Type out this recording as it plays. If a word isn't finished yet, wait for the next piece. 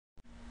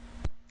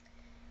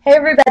Hey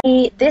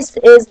everybody, this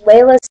is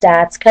Layla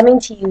Stats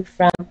coming to you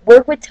from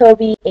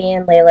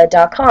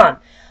workwithtobyandlayla.com.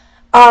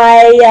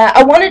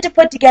 I wanted to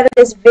put together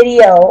this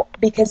video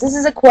because this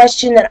is a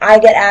question that I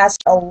get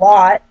asked a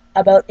lot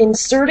about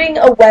inserting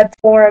a web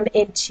form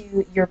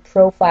into your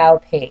profile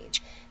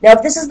page. Now,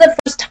 if this is the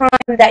first time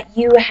that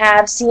you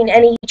have seen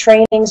any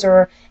trainings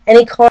or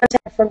any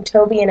content from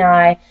Toby and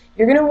I,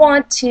 you're going to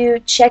want to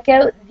check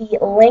out the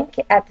link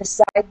at the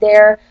side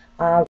there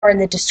or in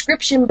the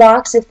description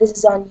box if this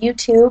is on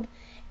YouTube.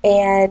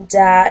 And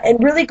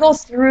really go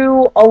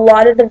through a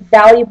lot of the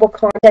valuable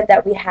content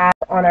that we have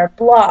on our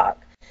blog.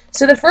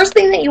 So the first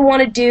thing that you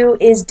want to do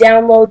is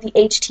download the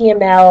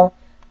HTML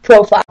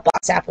profile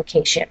box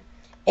application.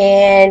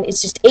 And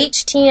it's just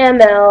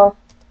HTML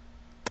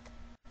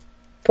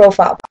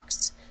profile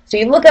box. So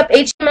you look up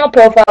HTML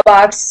profile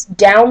box,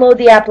 download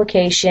the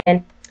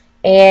application,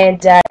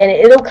 and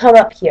it'll come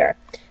up here.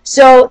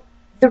 So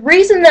the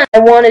reason that I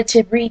wanted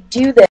to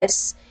redo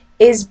this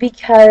is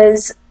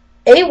because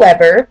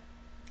Aweber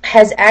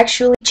has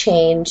actually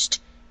changed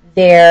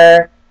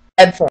their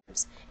web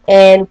forms.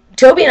 And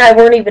Toby and I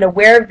weren't even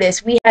aware of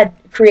this. We had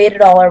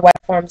created all our web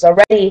forms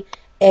already,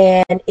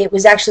 and it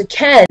was actually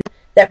Ken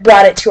that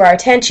brought it to our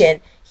attention.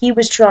 He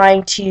was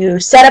trying to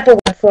set up a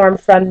web form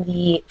from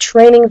the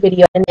training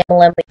video in the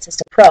MLM Link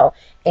System Pro,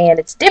 and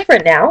it's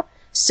different now.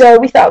 So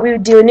we thought we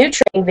would do a new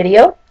training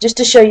video just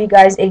to show you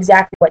guys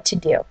exactly what to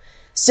do.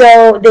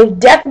 So they've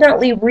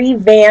definitely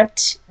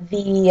revamped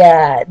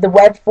the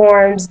web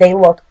forms. They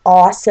look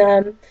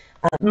awesome.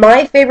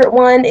 My favorite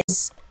one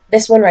is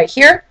this one right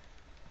here.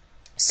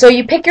 So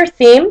you pick your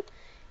theme,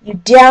 you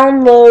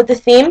download the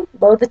theme,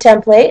 load the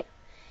template,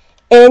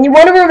 and you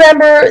want to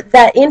remember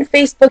that in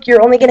Facebook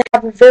you're only going to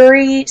have a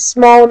very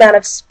small amount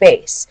of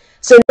space.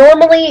 So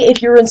normally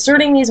if you're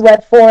inserting these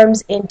web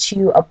forms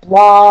into a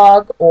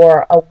blog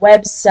or a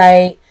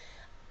website,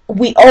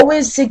 we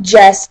always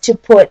suggest to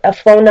put a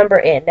phone number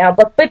in. Now,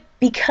 but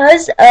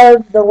because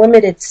of the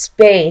limited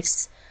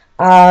space,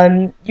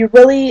 you're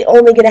really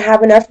only going to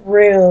have enough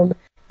room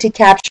to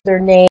capture their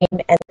name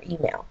and their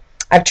email.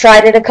 I've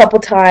tried it a couple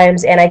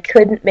times and I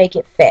couldn't make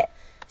it fit.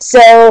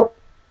 So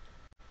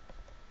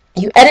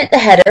you edit the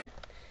header,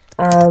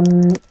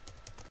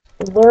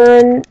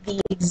 learn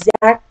the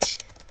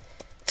exact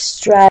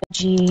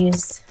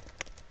strategies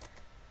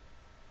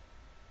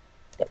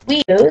that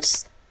we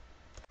use.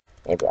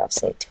 Maybe I'll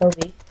say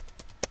Toby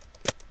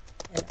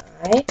and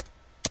I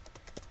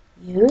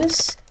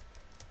use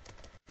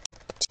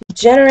to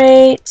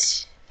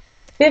generate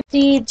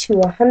 50 to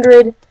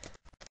 100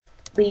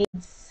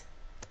 leads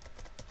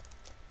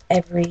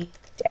every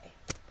day.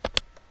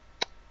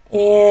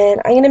 And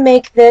I'm going to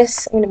make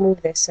this, I'm going to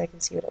move this so I can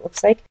see what it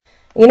looks like.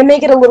 I'm going to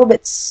make it a little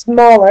bit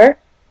smaller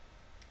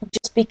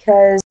just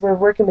because we're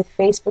working with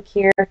Facebook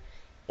here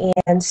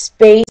and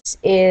space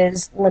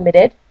is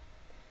limited.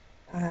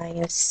 I'm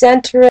going to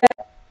center it.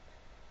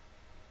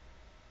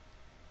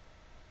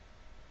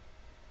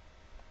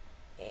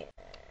 And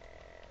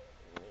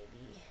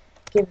maybe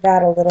give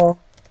that a little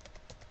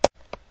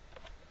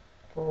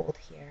bold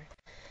here.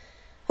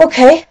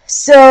 Okay,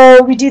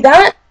 so we do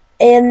that,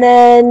 and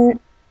then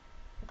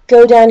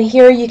go down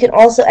here. You can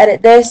also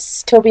edit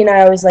this. Toby and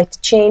I always like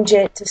to change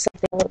it to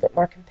something a little bit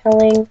more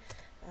compelling.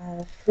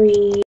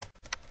 Free,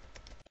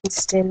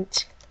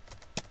 instant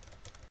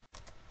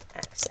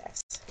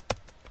access.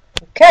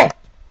 Okay.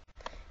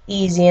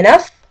 Easy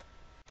enough.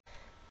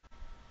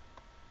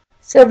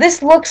 So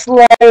this looks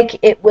like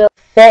it will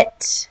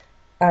fit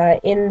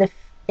in the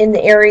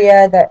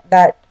area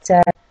that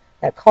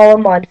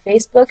column on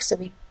Facebook. So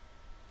we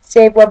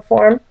save web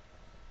form,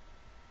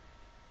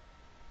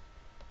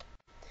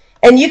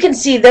 and you can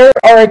see there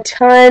are a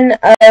ton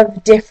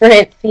of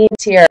different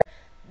themes here.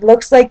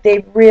 Looks like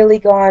they've really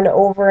gone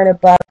over and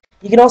above.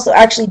 You can also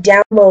actually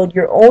download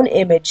your own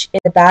image in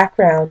the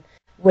background,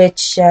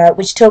 which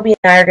Toby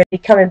and I are going to be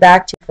coming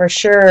back to for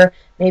sure,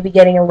 maybe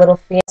getting a little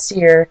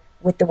fancier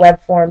with the web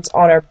forms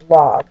on our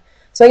blog.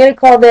 So I'm going to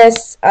call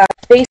this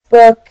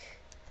Facebook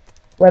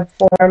web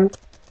form.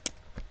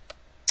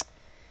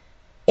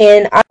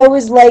 And I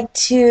always like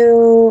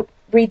to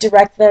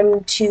redirect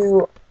them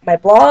to my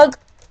blog.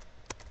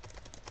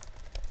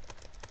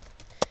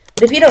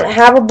 But if you don't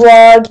have a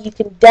blog, you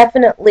can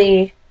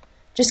definitely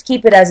just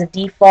keep it as a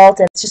default,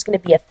 and it's just going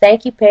to be a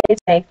thank you page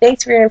saying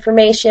thanks for your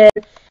information,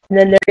 and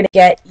then they're going to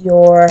get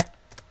your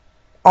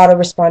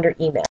autoresponder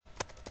email.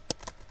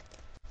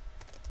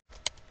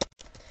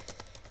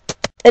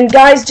 And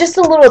guys, just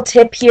a little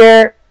tip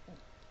here.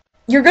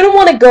 You're going to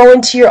want to go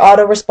into your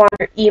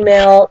autoresponder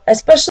email,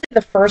 especially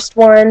the first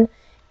one,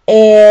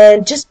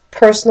 and just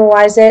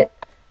personalize it.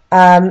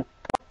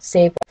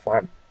 Save the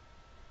form.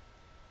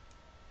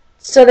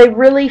 So they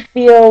really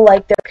feel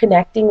like they're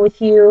connecting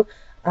with you.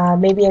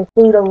 Maybe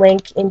include a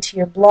link into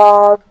your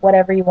blog,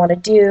 whatever you want to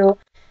do.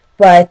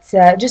 But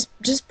just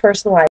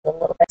personalize it a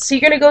little bit. So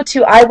you're going to go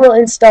to I will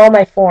install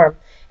my form.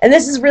 And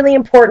this is really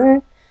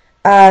important.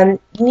 You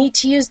need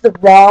to use the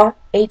raw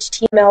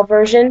HTML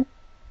version.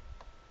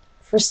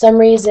 For some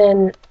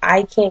reason,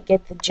 I can't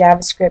get the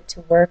JavaScript to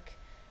work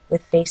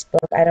with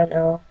Facebook. I don't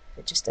know if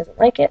it just doesn't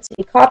like it. So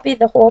you copy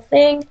the whole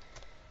thing,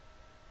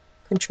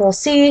 Control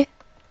C,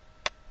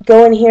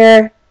 go in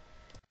here,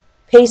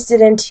 paste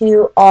it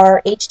into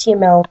our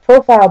HTML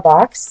profile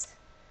box,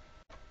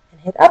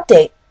 and hit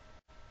update.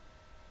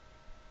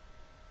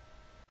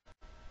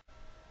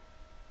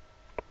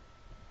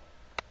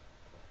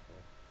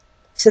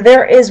 So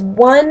there is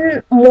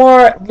one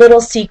more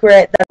little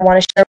secret that I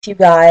want to share with you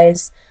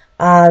guys.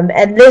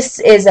 And this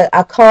is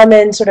a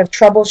common sort of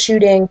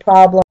troubleshooting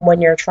problem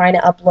when you're trying to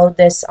upload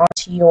this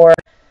onto your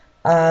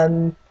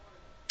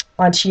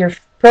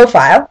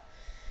profile.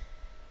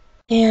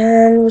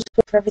 And we'll just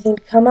wait for everything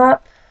to come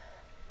up.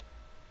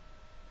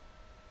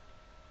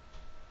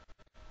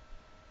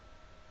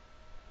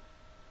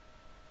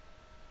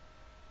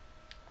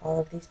 All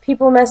of these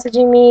people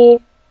messaging me,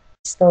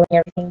 slowing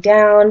everything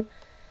down.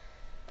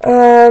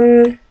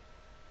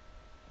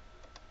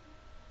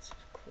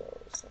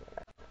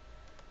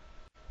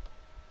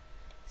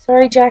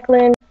 Sorry,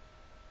 Jacqueline.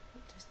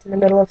 Just in the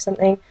middle of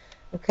something.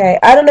 Okay,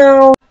 I don't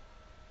know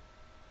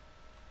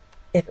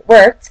if it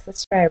worked.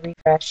 Let's try a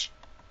refresh.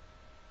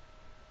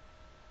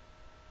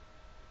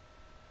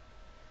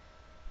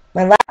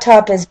 My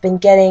laptop has been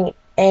getting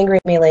angry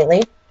at me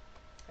lately.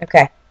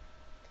 Okay.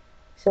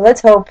 So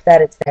let's hope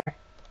that it's there.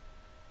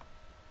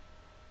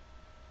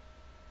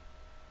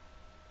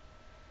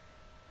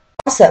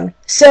 Awesome.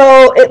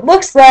 So it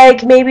looks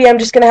like maybe I'm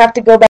just going to have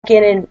to go back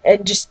in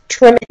and just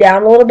trim it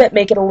down a little bit,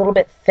 make it a little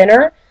bit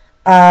thinner,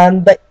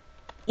 but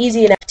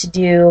easy enough to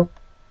do.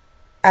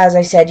 As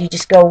I said, you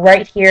just go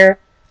right here.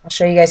 I'll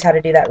show you guys how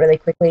to do that really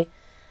quickly.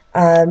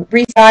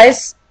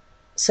 Resize,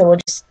 so we'll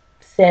just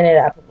thin it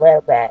up a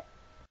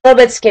little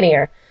bit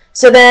skinnier.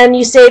 So then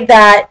you save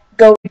that,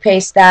 go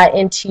paste that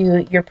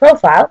into your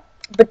profile,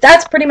 but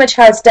that's pretty much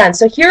how it's done.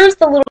 So here's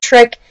the little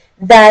trick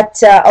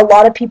that a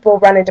lot of people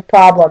run into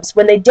problems.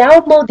 When they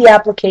download the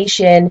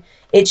application,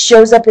 it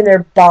shows up in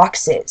their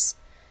boxes.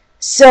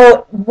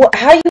 So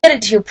how you get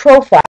it to your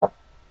profile,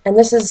 and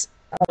this is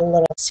a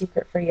little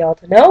secret for y'all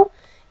to know,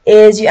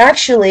 is you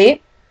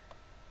actually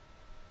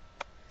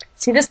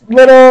see this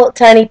little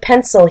tiny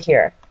pencil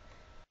here.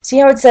 See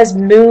how it says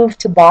Move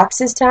to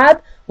Boxes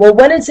tab? Well,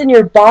 when it's in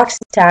your Boxes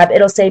tab,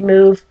 it'll say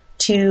Move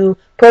to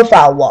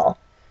Profile Wall.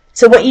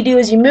 So what you do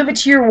is you move it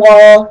to your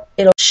wall,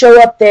 it'll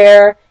show up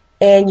there,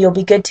 and you'll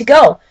be good to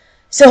go.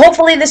 So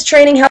hopefully this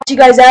training helped you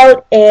guys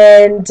out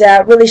and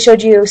really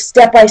showed you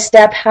step by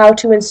step how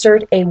to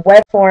insert a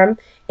web form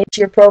into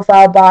your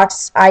profile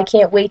box. I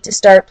can't wait to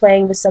start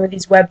playing with some of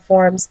these web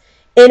forms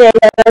in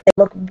Aweber. They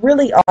look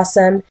really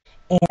awesome.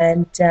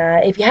 And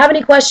if you have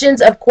any questions,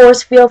 of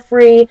course, feel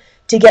free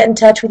to get in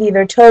touch with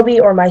either Toby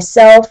or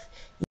myself.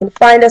 You can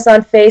find us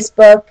on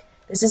Facebook.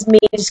 This is me.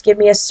 Just give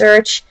me a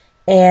search,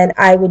 and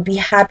I would be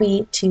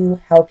happy to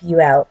help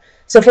you out.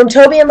 So from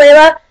Toby and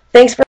Layla,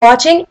 thanks for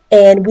watching,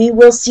 and we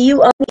will see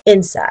you on the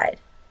inside.